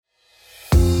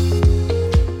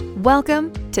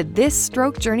Welcome to This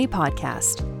Stroke Journey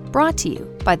podcast, brought to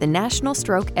you by the National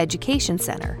Stroke Education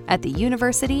Center at the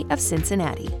University of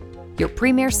Cincinnati, your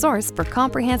premier source for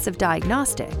comprehensive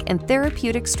diagnostic and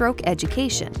therapeutic stroke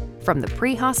education from the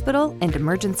pre-hospital and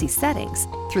emergency settings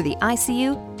through the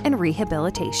ICU and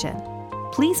rehabilitation.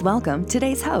 Please welcome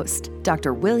today's host,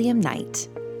 Dr. William Knight.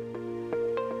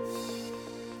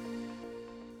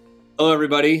 Hello,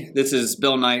 everybody. This is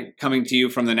Bill Knight coming to you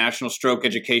from the National Stroke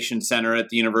Education Center at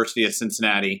the University of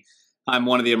Cincinnati. I'm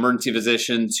one of the emergency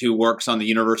physicians who works on the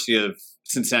University of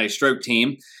Cincinnati stroke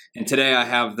team. And today I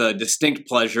have the distinct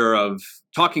pleasure of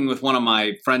talking with one of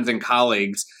my friends and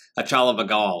colleagues, Achala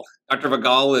Vagal. Dr.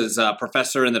 Vagal is a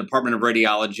professor in the Department of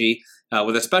Radiology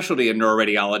with a specialty in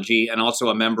neuroradiology and also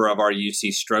a member of our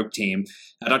UC stroke team.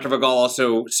 Dr. Vagal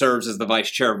also serves as the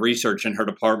vice chair of research in her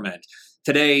department.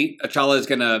 Today, Achala is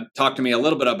going to talk to me a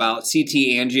little bit about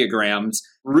CT angiograms,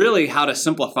 really how to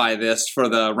simplify this for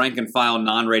the rank and file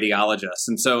non-radiologists.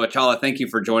 And so, Achala, thank you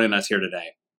for joining us here today.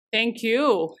 Thank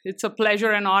you. It's a pleasure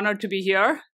and honor to be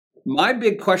here. My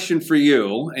big question for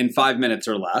you, in 5 minutes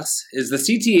or less, is the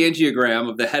CT angiogram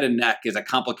of the head and neck is a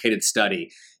complicated study.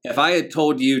 If I had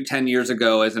told you 10 years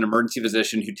ago as an emergency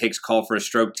physician who takes call for a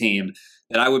stroke team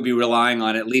that I would be relying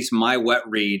on at least my wet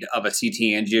read of a CT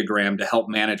angiogram to help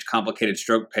manage complicated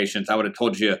stroke patients, I would have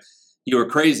told you you were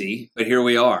crazy, but here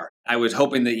we are. I was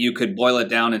hoping that you could boil it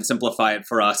down and simplify it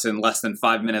for us in less than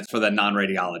 5 minutes for the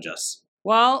non-radiologists.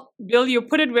 Well, Bill, you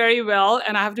put it very well,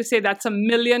 and I have to say that's $1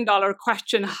 million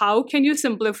question. How can you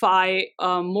simplify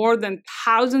more than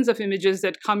thousands of images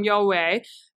that come your way,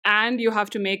 and you have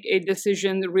to make a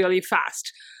decision really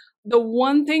fast? The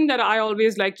one thing that I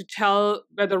always like to tell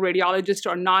whether radiologist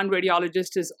or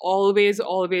non-radiologist is always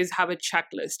have a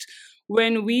checklist.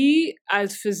 When we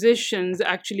as physicians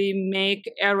actually make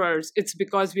errors, it's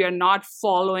because we are not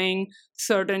following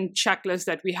certain checklists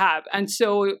that we have. And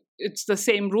so it's the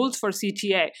same rules for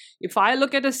CTA. If I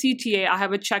look at a CTA, I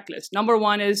have a checklist. Number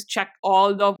one is check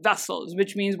all the vessels,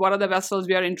 which means what are the vessels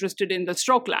we are interested in the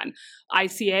stroke land?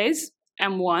 ICAs,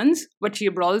 M1s,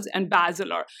 vertebrals, and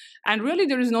basilar. And really,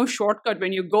 there is no shortcut.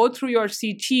 When you go through your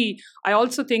CT, I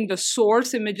also think the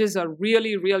source images are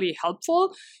really, really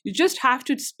helpful. You just have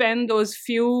to spend those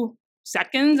few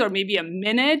seconds or maybe a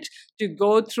minute to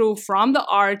go through from the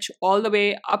arch all the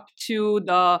way up to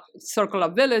the circle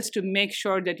of Willis to make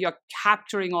sure that you're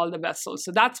capturing all the vessels.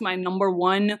 So that's my number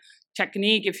one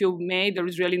technique. If you may, there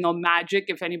is really no magic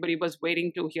if anybody was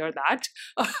waiting to hear that.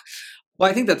 Well,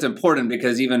 I think that's important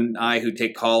because even I, who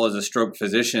take call as a stroke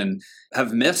physician,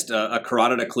 have missed a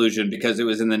carotid occlusion because it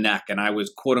was in the neck and I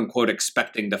was quote unquote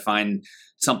expecting to find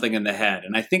something in the head.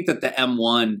 And I think that the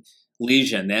M1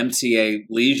 lesion, the MCA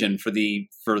lesion for the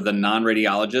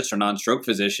non-radiologist or non-stroke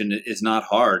physician is not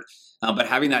hard. But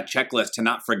having that checklist to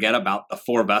not forget about the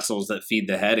four vessels that feed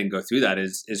the head and go through that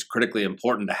is critically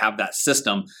important to have that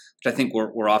system, which I think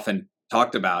we're often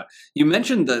talked about. You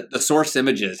mentioned the source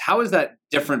images. How is that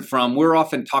different from, we're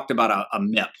often talked about a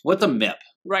MIP. What's a MIP?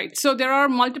 Right. So there are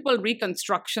multiple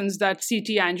reconstructions that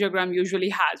CT angiogram usually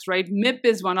has, right? MIP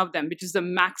is one of them, which is the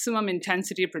maximum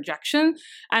intensity projection.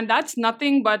 And that's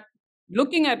nothing but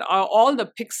looking at all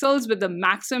the pixels with the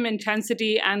maximum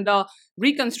intensity, and the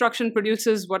reconstruction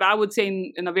produces what I would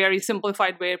say in a very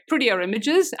simplified way, prettier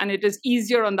images, and it is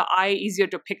easier on the eye, easier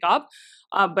to pick up.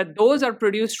 But those are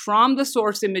produced from the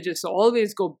source images. So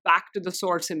always go back to the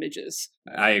source images.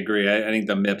 I agree. I think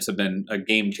the MIPS have been a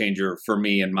game changer for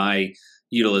me in my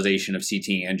utilization of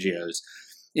CT angios.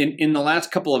 In the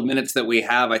last couple of minutes that we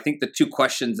have, I think the two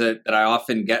questions that I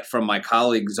often get from my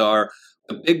colleagues are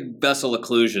the big vessel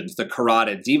occlusions, the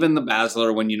carotids, even the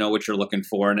basilar when you know what you're looking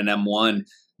for in an M1,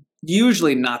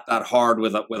 usually not that hard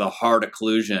with a hard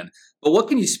occlusion. But what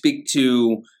can you speak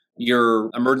to your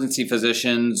emergency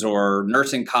physicians or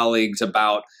nursing colleagues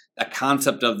about the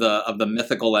concept of the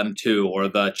mythical M2 or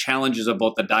the challenges of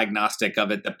both the diagnostic of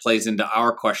it that plays into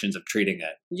our questions of treating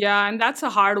it? Yeah, and that's a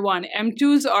hard one.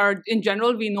 M2s are, in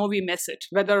general, we know we miss it,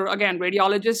 whether, again,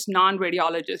 radiologists,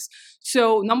 non-radiologists.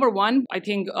 So number one, I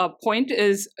think a point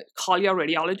is call your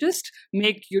radiologist,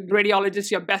 make your radiologist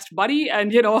your best buddy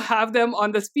and, have them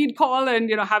on the speed call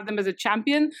and, have them as a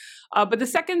champion. But the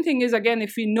second thing is, again,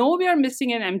 if we know we are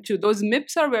missing an M2, those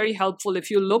MIPS are very helpful.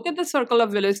 If you look at the circle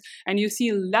of Willis and you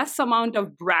see less amount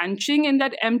of branching in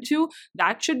that M2,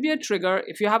 that should be a trigger.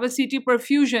 If you have a CT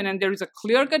perfusion and there is a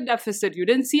clear-cut deficit, you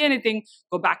didn't see anything,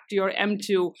 go back to your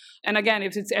M2. And again,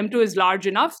 if its M2 is large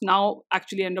enough, now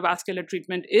actually endovascular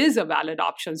treatment is a valid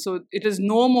option. So it is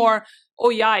no more, oh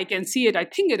yeah, I can see it. I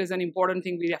think it is an important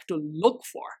thing we have to look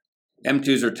for.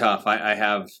 M2s are tough. I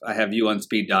have you on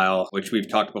speed dial, which we've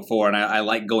talked before, and I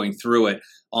like going through it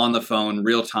on the phone,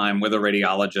 real time with a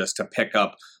radiologist to pick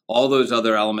up all those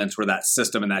other elements where that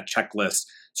system and that checklist,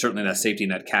 certainly that safety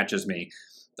net, catches me.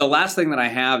 The last thing that I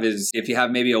have is if you have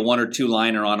maybe a 1 or 2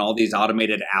 liner on all these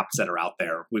automated apps that are out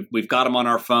there. We've got them on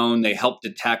our phone. They help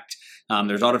detect.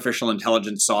 There's artificial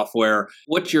intelligence software.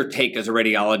 What's your take as a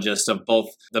radiologist of both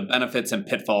the benefits and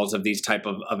pitfalls of these type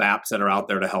of apps that are out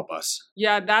there to help us?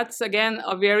 Yeah, that's, again,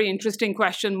 a very interesting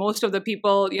question. Most of the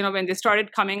people, when they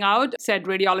started coming out, said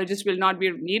radiologists will not be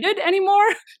needed anymore.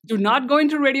 Do not go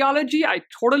into radiology. I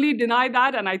totally deny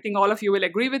that, and I think all of you will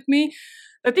agree with me.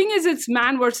 The thing is, it's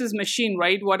man versus machine,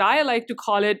 right? What I like to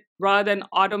call it, rather than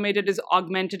automated, is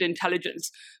augmented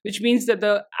intelligence, which means that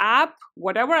the app,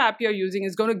 whatever app you're using,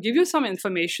 is going to give you some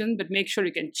information, but make sure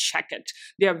you can check it.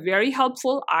 They are very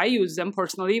helpful. I use them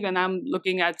personally when I'm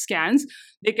looking at scans.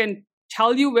 They can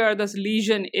tell you where this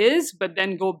lesion is, but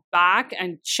then go back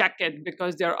and check it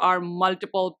because there are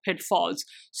multiple pitfalls.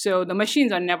 So the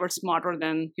machines are never smarter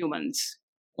than humans.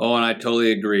 Oh, and I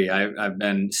totally agree. I've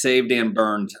been saved and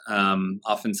burned,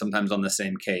 often sometimes on the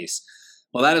same case.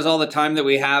 Well, that is all the time that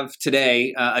we have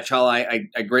today. Achal,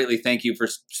 I greatly thank you for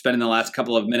spending the last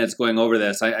couple of minutes going over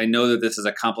this. I know that this is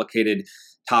a complicated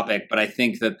topic, but I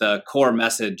think that the core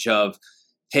message of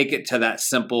take it to that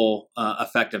simple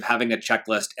effect of having a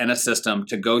checklist and a system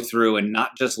to go through and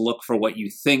not just look for what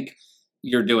you think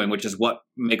you're doing, which is what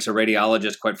makes a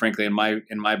radiologist, quite frankly, in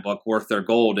my book, worth their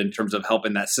gold in terms of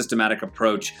helping. That systematic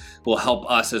approach will help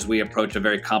us as we approach a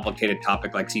very complicated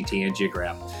topic like CT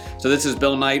angiogram. So this is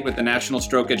Bill Knight with the National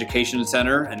Stroke Education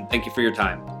Center, and thank you for your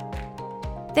time.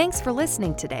 Thanks for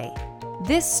listening today.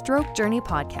 This Stroke Journey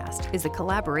podcast is a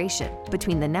collaboration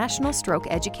between the National Stroke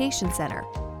Education Center,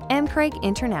 MCRAG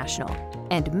International,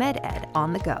 and MedEd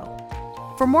on the Go.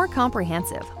 For more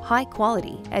comprehensive,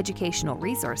 high-quality educational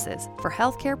resources for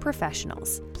healthcare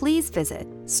professionals, please visit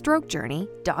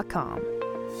strokejourney.com.